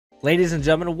Ladies and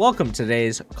gentlemen, welcome to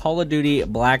today's Call of Duty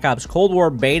Black Ops Cold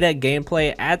War beta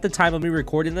gameplay. At the time of me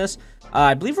recording this,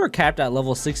 I believe we're capped at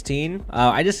level 16.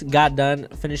 I just got done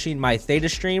finishing my Theta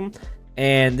stream,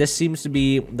 and this seems to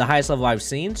be the highest level I've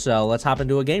seen. So let's hop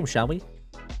into a game, shall we?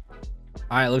 All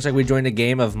right, looks like we joined a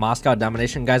game of Moscow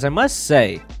Domination. Guys, I must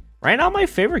say, right now my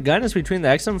favorite gun is between the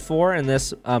XM4 and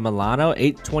this Milano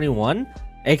 821,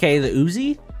 aka the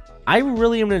Uzi. I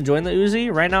really am enjoying the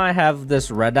Uzi. Right now I have this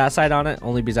red dot sight on it,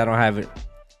 only because I don't have it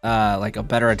like a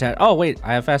better attack. Oh wait,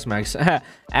 I have fast max.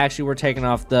 Actually, we're taking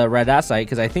off the red dot sight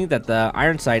because I think that the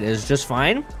iron sight is just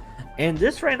fine. And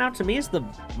this right now to me is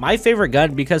my favorite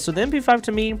gun, because so the MP5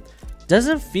 to me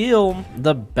doesn't feel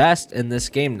the best in this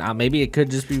game. Now maybe it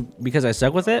could just be because I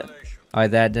suck with it. All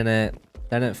right, that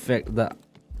didn't fit the.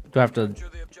 Do I have to?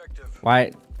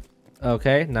 Why?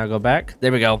 Okay, now go back.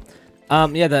 There we go.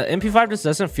 Yeah, the MP5 just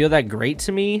doesn't feel that great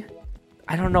to me.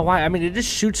 I don't know why. I mean, it just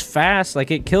shoots fast.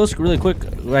 Like, it kills really quick,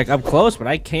 like, up close, but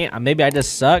I can't. Maybe I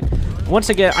just suck. Once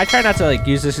again, I try not to, like,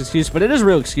 use this excuse, but it is a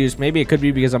real excuse. Maybe it could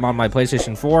be because I'm on my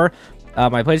PlayStation 4.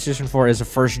 My PlayStation 4 is a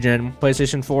first-gen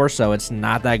PlayStation 4, so it's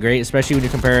not that great, especially when you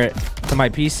compare it to my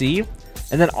PC.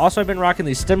 And then also I've been rocking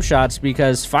these stim shots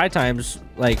because 5 times,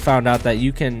 like, found out that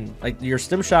you can, like, your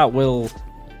stim shot will,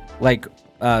 like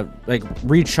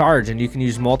recharge, and you can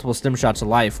use multiple stim shots of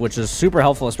life, which is super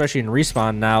helpful, especially in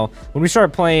respawn. Now when we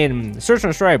start playing search and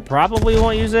destroy, I probably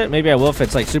won't use it. Maybe I will if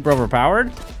it's like super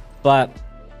overpowered, but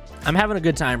I'm having a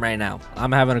good time right now.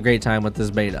 I'm having a great time with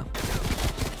this beta.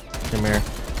 Come here,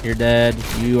 you're dead,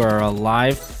 you are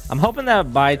alive. I'm hoping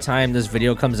that by time this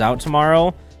video comes out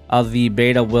tomorrow, the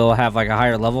beta will have like a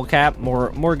higher level cap,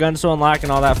 more guns to unlock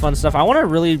and all that fun stuff. I want to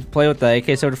really play with the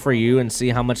AK-74U and see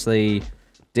how much they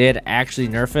did actually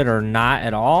nerf it or not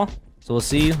at all. So we'll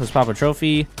see. Let's pop a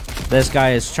trophy. This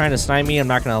guy is trying to snipe me. I'm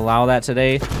not going to allow that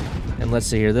today. And let's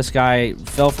see here. This guy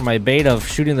fell for my bait of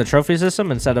shooting the trophy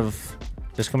system instead of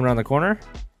just coming around the corner.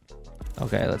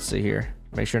 Okay, let's see here.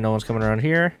 Make sure no one's coming around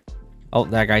here. Oh,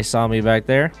 that guy saw me back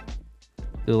there.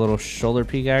 Do a little shoulder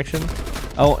peek action.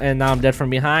 Oh, and now I'm dead from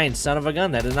behind. Son of a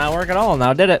gun. That did not work at all.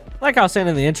 Now did it? Like I was saying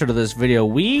in the intro to this video,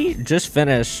 we just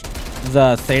finished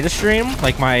the Theta stream.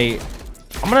 Like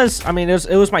I mean,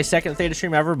 it was my second Theta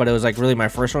stream ever, but it was like really my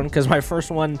first one, because my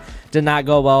first one did not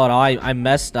go well at all. I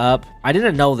messed up. I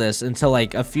didn't know this until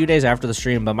like a few days after the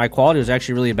stream, but my quality was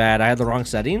actually really bad. I had the wrong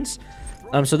settings.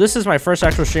 So this is my first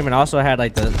actual stream, and also had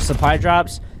like the supply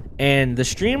drops, and the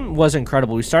stream was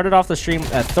incredible. We started off the stream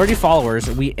at 30 followers.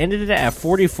 We ended it at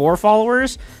 44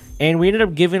 followers, and we ended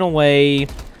up giving away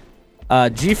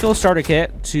GFuel starter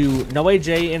kit to No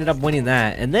AJ. Ended up winning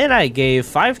that, and then I gave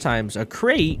 5 times a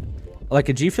crate, like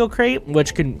a GFuel crate,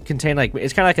 which can contain, like,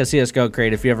 it's kind of like a CSGO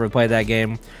crate if you ever played that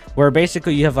game, where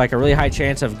basically you have like a really high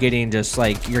chance of getting just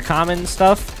like your common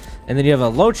stuff, and then you have a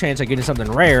low chance of getting something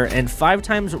rare. And 5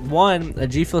 times won a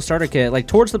GFuel starter kit, like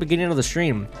towards the beginning of the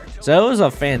stream. So it was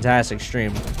a fantastic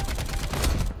stream.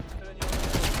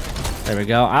 There we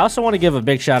go. I also want to give a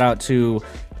big shout out to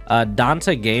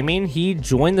Danta Gaming. He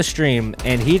joined the stream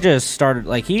and he just started,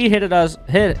 like, he hit us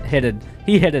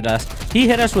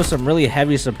with some really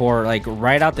heavy support, like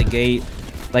right out the gate.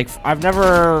 Like, I've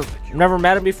never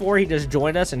met him before. He just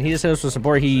joined us and he just hit us with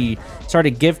support. He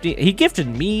started gifting, he gifted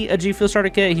me a GFuel starter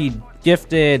kit. He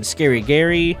gifted Scary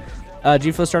Gary a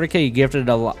GFuel starter kit. He gifted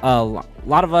a lot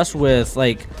of us with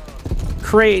like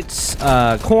crates,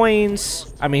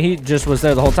 coins. I mean, he just was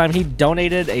there the whole time. He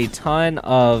donated a ton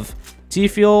of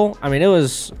GFuel. I mean, it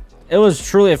was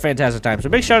truly a fantastic time. So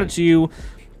big shout out to you,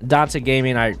 Danta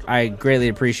Gaming. I greatly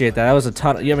appreciate that. That was a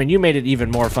ton. I mean, you made it even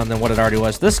more fun than what it already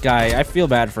was. This guy, I feel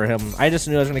bad for him. I just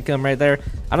knew I was gonna kill him right there.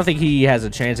 I don't think he has a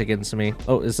chance against me.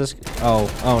 Oh, is this?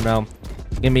 Oh no.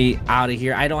 Get me out of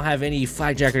here. I don't have any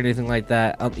flagjack or anything like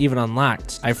that, even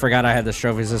unlocked. I forgot I had this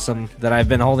trophy system that I've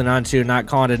been holding on to, not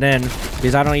calling it in,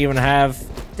 because I don't even have,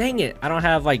 dang it, I don't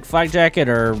have like flak jacket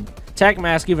or tech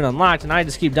mask even unlocked, and I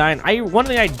just keep dying. One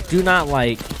thing I do not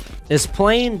like is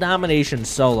playing domination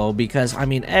solo, because I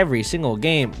mean, every single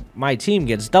game my team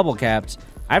gets double capped.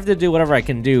 I have to do whatever I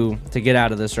can do to get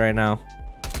out of this right now.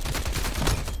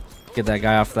 Get that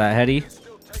guy off that heady.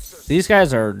 These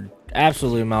guys are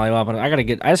absolutely mollywopping.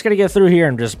 I just gotta get through here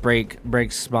and just break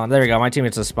spawn. There we go. My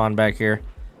teammates have spawned back here.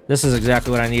 This is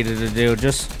exactly what I needed to do.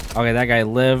 Okay, that guy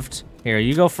lived. Here,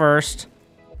 you go first.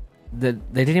 They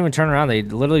didn't even turn around. They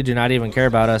literally do not even care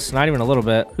about us. Not even a little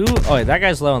bit. Oh, wait, that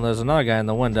guy's low, and there's another guy in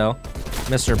the window.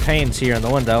 Mr. Payne's here in the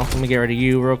window. Let me get rid of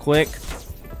you real quick.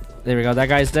 There we go. That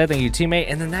guy's dead. Thank you, teammate.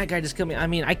 And then that guy just killed me. I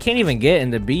mean, I can't even get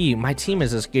into B. My team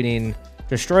is just getting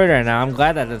destroyed right now. I'm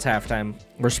glad that it's halftime.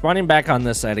 We're spawning back on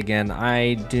this side again.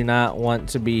 I do not want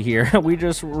to be here. We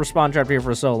just respawn trapped here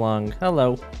for so long.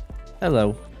 Hello.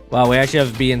 Hello. Wow, we actually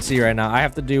have B and C right now. I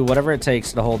have to do whatever it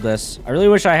takes to hold this. I really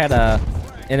wish I had an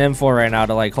M4 right now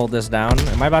to like hold this down.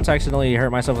 Am I about to accidentally hurt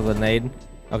myself with a nade?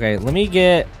 Okay, let me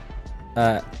get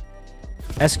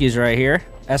Eskies right here.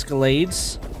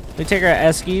 Escalades. Let me take our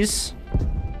Eskies.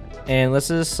 And let's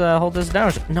just hold this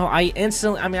down. No, I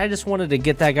just wanted to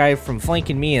get that guy from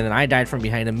flanking me, and then I died from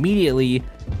behind immediately.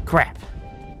 Crap.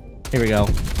 Here we go.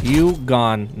 You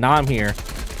gone. Now I'm here.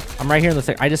 I'm right here in the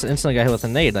thick. I just instantly got hit with a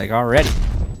nade, like, already.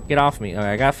 Get off me. All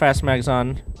right, I got fast mags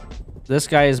on. This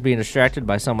guy is being distracted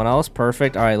by someone else.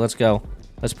 Perfect. All right, let's go.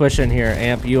 Let's push in here.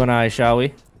 Amp, you and I, shall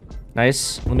we?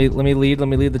 Nice. Let me lead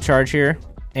the charge here.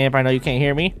 Amp, I know you can't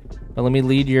hear me, but let me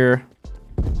lead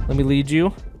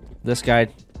you. This guy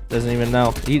doesn't even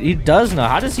know. He does know.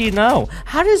 How does he know?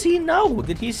 How does he know?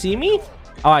 Did he see me?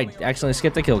 Oh, I accidentally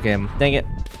skipped the kill cam. Dang it.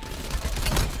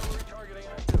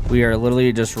 We are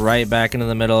literally just right back into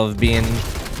the middle of being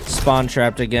spawn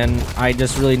trapped again. I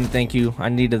just really thank you. I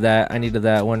needed that. I needed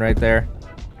that one right there.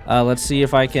 Let's see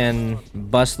if I can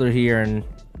bust through here and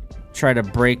try to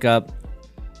break up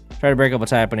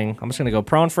what's happening. I'm just gonna go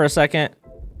prone for a second,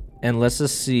 and let's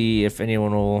just see if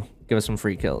anyone will give us some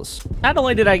free kills. Not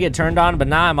only did I get turned on, but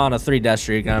now I'm on a 3 death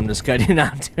streak, and I'm just cutting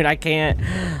out, dude. I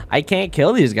can't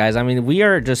kill these guys. I mean, we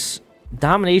are just,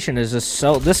 domination is just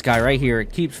so, this guy right here,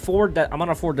 it keeps I'm on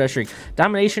a 4 death streak.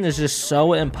 Domination is just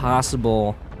so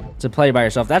impossible to play by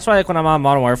yourself. That's why, like, when I'm on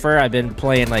Modern Warfare, I've been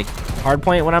playing like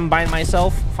hardpoint when I'm by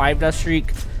myself. 5 death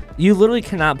streak. You literally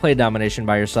cannot play domination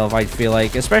by yourself, I feel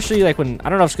like, especially like when, I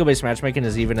don't know if skill-based matchmaking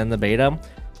is even in the beta,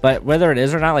 but whether it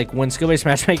is or not, like when skill-based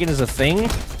matchmaking is a thing,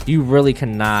 you really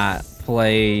cannot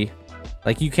play,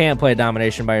 like you can't play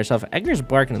domination by yourself. Edgar's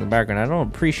barking in the background. I don't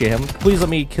appreciate him. Please let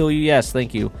me kill you. Yes,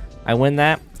 thank you. I win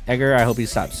that. Edgar, I hope he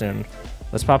stops soon.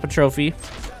 Let's pop a trophy.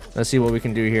 Let's see what we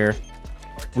can do here.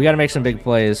 We got to make some big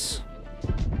plays.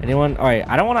 Anyone? All right,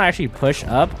 I don't want to actually push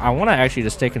up. I want to actually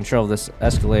just take control of this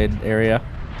Escalade area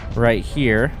right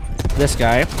here. This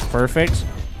guy. Perfect.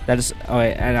 That is, oh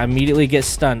wait, and I immediately get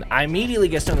stunned. I immediately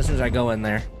get stunned as soon as I go in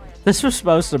there. This was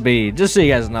supposed to be, just so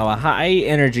you guys know, a high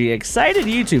energy, excited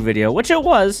YouTube video, which it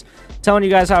was, telling you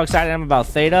guys how excited I am about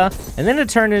Theta, and then it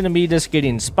turned into me just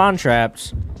getting spawn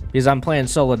trapped because I'm playing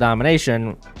solo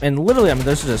domination, and literally, I mean,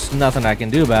 there's just nothing I can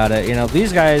do about it. You know,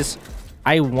 these guys,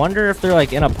 I wonder if they're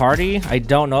like in a party. I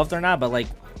don't know if they're not, but like,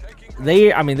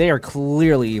 they are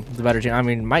clearly the better team. I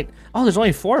mean, oh, there's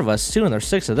only 4 of us too, and there's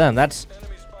 6 of them. That's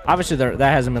obviously, that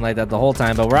hasn't been like that the whole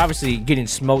time, but we're obviously getting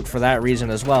smoked for that reason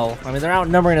as well. I mean, they're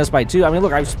outnumbering us by 2. I mean,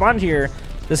 look, I've spawned here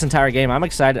this entire game. I'm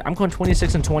excited. I'm going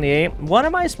 26 and 28. What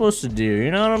am I supposed to do?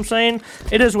 You know what I'm saying?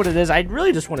 It is what it is. I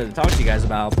really just wanted to talk to you guys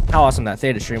about how awesome that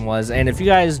Theta stream was. And if you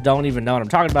guys don't even know what I'm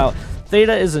talking about,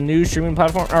 Theta is a new streaming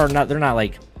platform, or not, they're not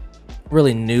like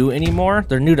really new anymore.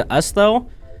 They're new to us though.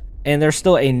 And there's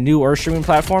still a newer streaming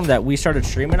platform that we started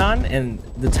streaming on, and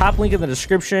the top link in the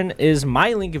description is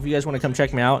my link if you guys want to come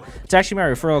check me out. It's actually my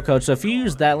referral code, so if you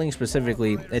use that link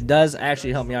specifically, it does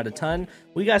actually help me out a ton.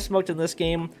 We got smoked in this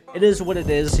game. It is what it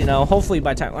is, you know. Hopefully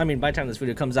by time this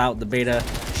video comes out, the beta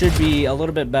should be a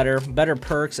little bit better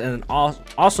perks, and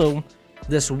also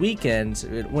this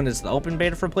weekend when it's the open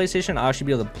beta for PlayStation, I'll actually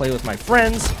be able to play with my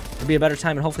friends. It'll be a better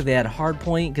time, and hopefully they add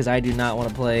hardpoint because I do not want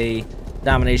to play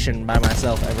domination by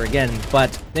myself ever again. But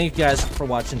thank you guys for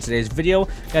watching today's video.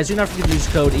 Guys, do not forget to use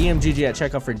code EMGG at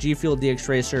checkout for GFuel, DX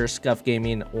Racer, Scuff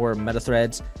Gaming, or Meta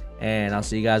Threads. And I'll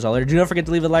see you guys all later. Do not forget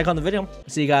to leave a like on the video.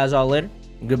 See you guys all later.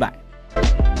 Goodbye.